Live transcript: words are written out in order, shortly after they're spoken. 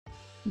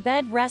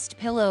Bed rest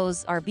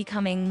pillows are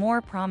becoming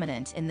more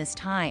prominent in this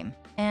time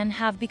and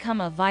have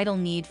become a vital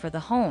need for the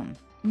home,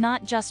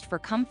 not just for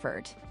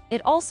comfort.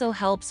 It also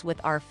helps with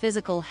our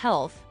physical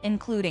health,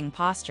 including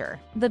posture.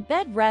 The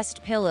bed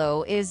rest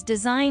pillow is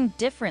designed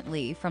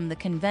differently from the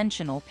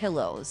conventional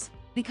pillows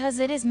because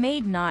it is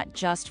made not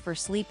just for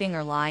sleeping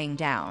or lying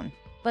down,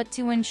 but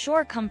to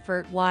ensure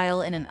comfort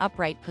while in an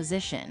upright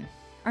position,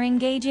 or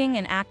engaging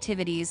in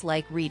activities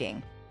like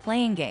reading,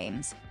 playing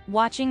games,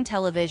 watching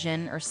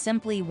television, or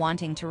simply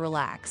wanting to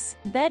relax.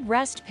 Bed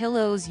rest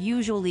pillows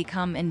usually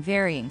come in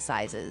varying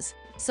sizes,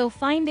 so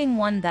finding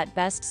one that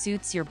best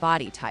suits your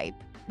body type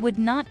would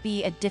not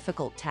be a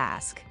difficult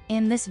task.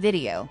 In this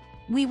video,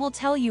 we will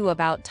tell you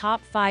about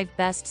top 5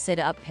 best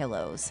sit-up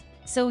pillows,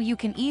 so you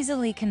can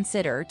easily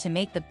consider to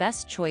make the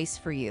best choice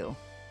for you.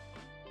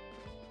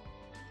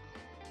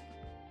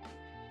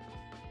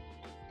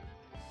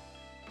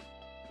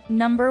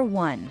 Number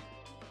 1.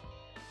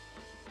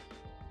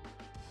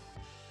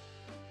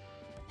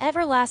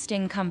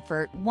 Everlasting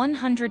Comfort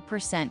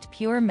 100%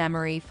 Pure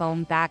Memory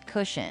Foam Back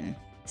Cushion.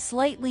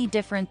 Slightly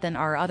different than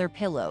our other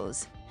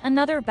pillows,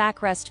 another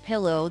backrest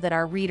pillow that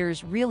our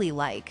readers really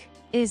like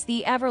is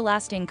the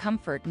Everlasting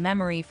Comfort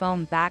Memory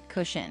Foam Back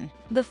Cushion.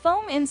 The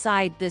foam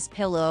inside this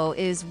pillow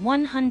is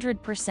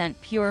 100%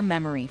 pure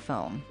memory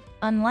foam.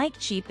 Unlike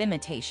cheap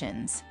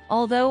imitations,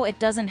 although it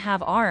doesn't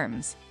have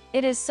arms,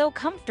 it is so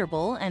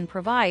comfortable and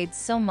provides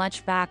so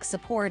much back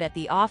support at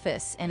the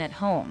office and at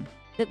home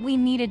that we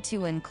needed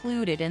to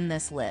include it in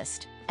this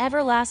list.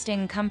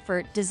 Everlasting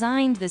Comfort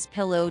designed this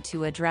pillow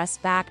to address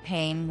back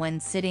pain when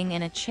sitting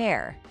in a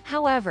chair.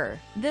 However,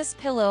 this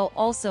pillow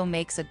also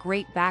makes a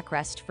great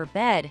backrest for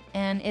bed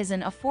and is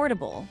an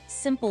affordable,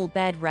 simple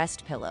bed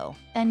rest pillow.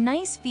 A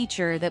nice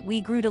feature that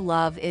we grew to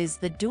love is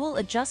the dual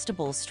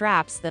adjustable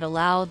straps that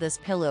allow this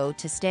pillow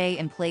to stay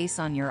in place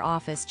on your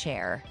office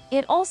chair.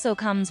 It also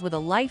comes with a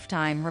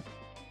lifetime.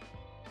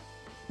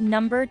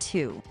 Number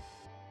 2.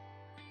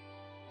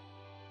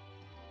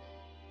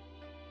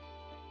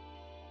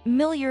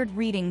 Milliard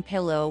Reading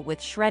Pillow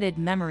with Shredded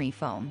Memory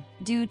Foam.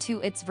 Due to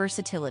its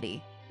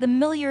versatility, the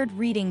Milliard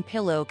Reading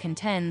Pillow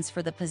contends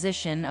for the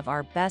position of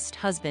our best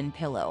husband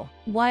pillow.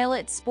 While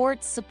it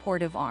sports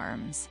supportive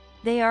arms,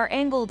 they are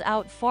angled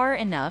out far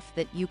enough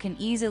that you can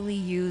easily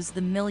use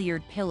the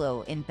Milliard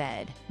pillow in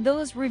bed.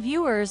 Those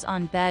reviewers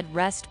on Bed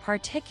Rest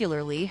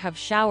particularly have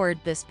showered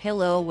this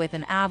pillow with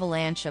an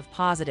avalanche of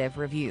positive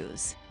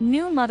reviews.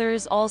 New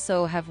mothers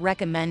also have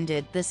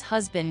recommended this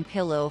husband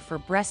pillow for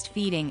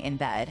breastfeeding in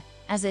bed,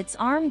 as its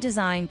arm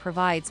design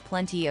provides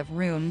plenty of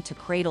room to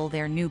cradle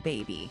their new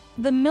baby.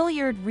 The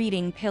Milliard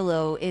Reading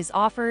Pillow is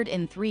offered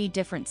in 3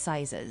 different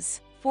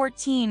sizes: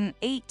 14,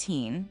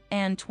 18,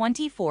 and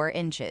 24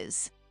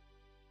 inches.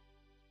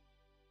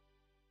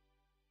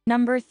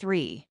 Number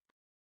 3.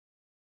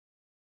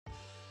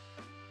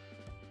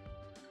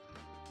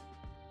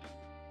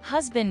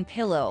 Husband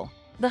Pillow.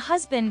 The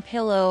husband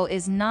pillow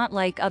is not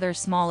like other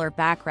smaller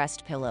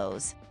backrest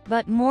pillows,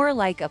 but more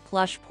like a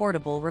plush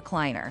portable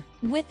recliner.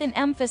 With an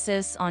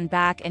emphasis on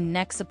back and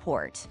neck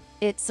support,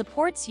 it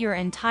supports your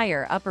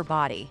entire upper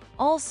body.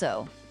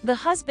 Also, the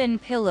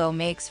husband pillow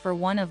makes for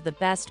one of the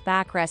best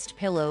backrest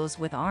pillows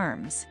with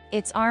arms.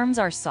 Its arms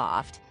are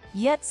soft,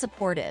 yet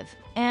supportive,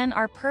 and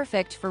are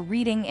perfect for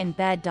reading in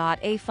bed.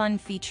 A fun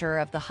feature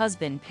of the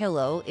husband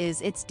pillow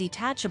is its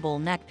detachable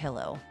neck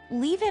pillow.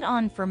 Leave it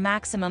on for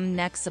maximum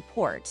neck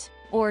support,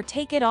 or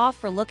take it off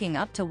for looking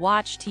up to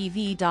watch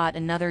TV.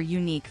 Another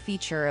unique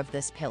feature of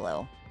this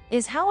pillow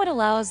is how it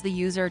allows the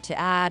user to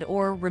add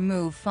or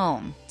remove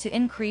foam to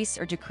increase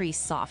or decrease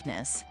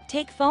softness.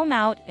 Take foam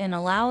out and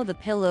allow the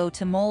pillow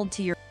to mold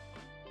to your.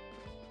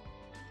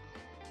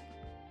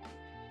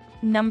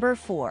 Number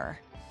 4.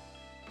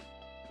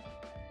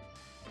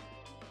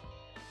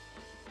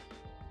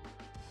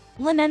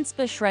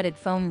 Lanenspa Shredded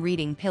Foam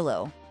Reading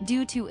Pillow.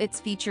 Due to its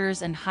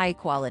features and high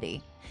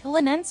quality,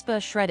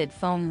 Lanenspa Shredded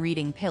Foam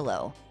Reading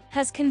Pillow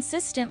has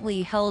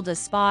consistently held a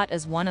spot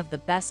as one of the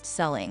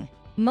best-selling,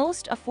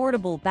 most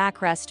affordable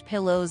backrest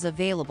pillows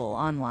available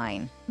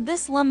online.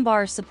 This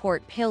lumbar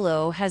support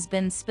pillow has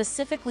been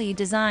specifically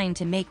designed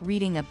to make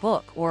reading a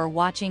book or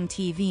watching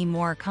TV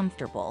more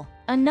comfortable.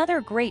 Another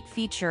great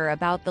feature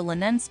about the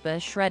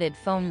Lanenspa Shredded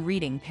Foam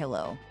Reading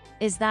Pillow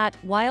is that,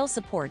 while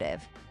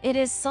supportive, it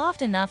is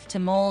soft enough to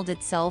mold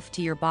itself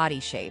to your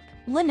body shape.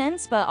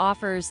 Lanenspa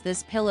offers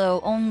this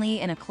pillow only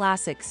in a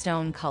classic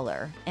stone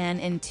color and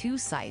in 2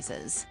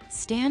 sizes,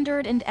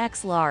 standard and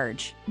X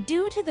large.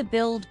 Due to the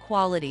build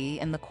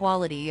quality and the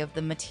quality of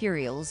the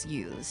materials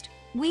used,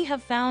 we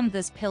have found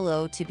this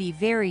pillow to be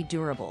very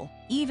durable,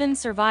 even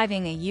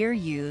surviving a year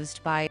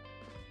used by.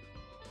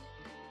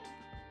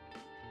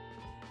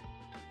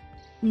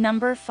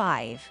 Number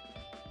 5.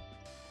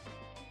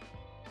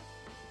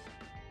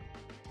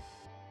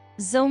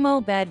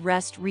 Zomo Bed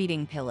Rest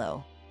Reading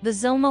Pillow. The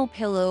Zomo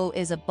pillow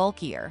is a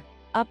bulkier,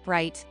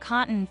 upright,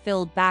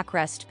 cotton-filled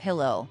backrest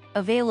pillow,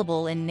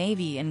 available in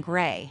navy and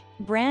gray.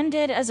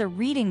 Branded as a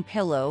reading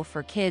pillow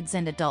for kids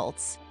and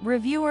adults,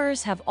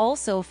 reviewers have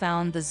also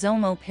found the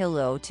Zomo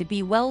pillow to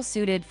be well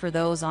suited for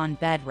those on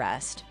bed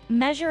rest.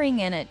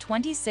 Measuring in at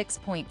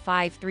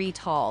 26.53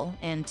 tall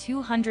and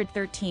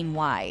 213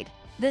 wide,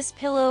 this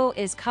pillow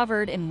is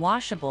covered in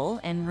washable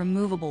and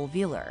removable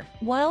velour.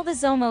 While the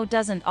Zomo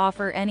doesn't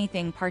offer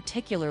anything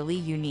particularly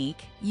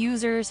unique,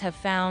 users have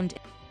found.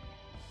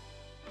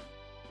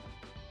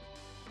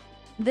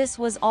 This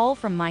was all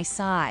from my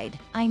side.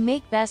 I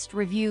make best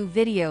review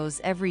videos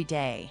every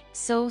day,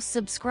 so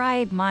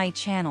subscribe my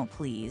channel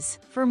please.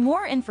 For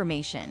more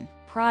information,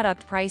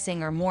 product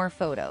pricing or more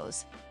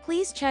photos,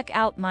 please check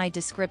out my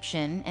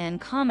description and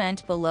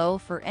comment below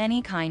for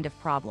any kind of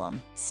problem.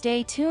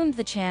 Stay tuned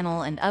the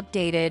channel and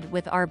updated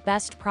with our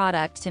best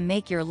product to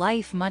make your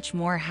life much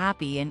more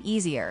happy and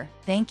easier.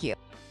 Thank you.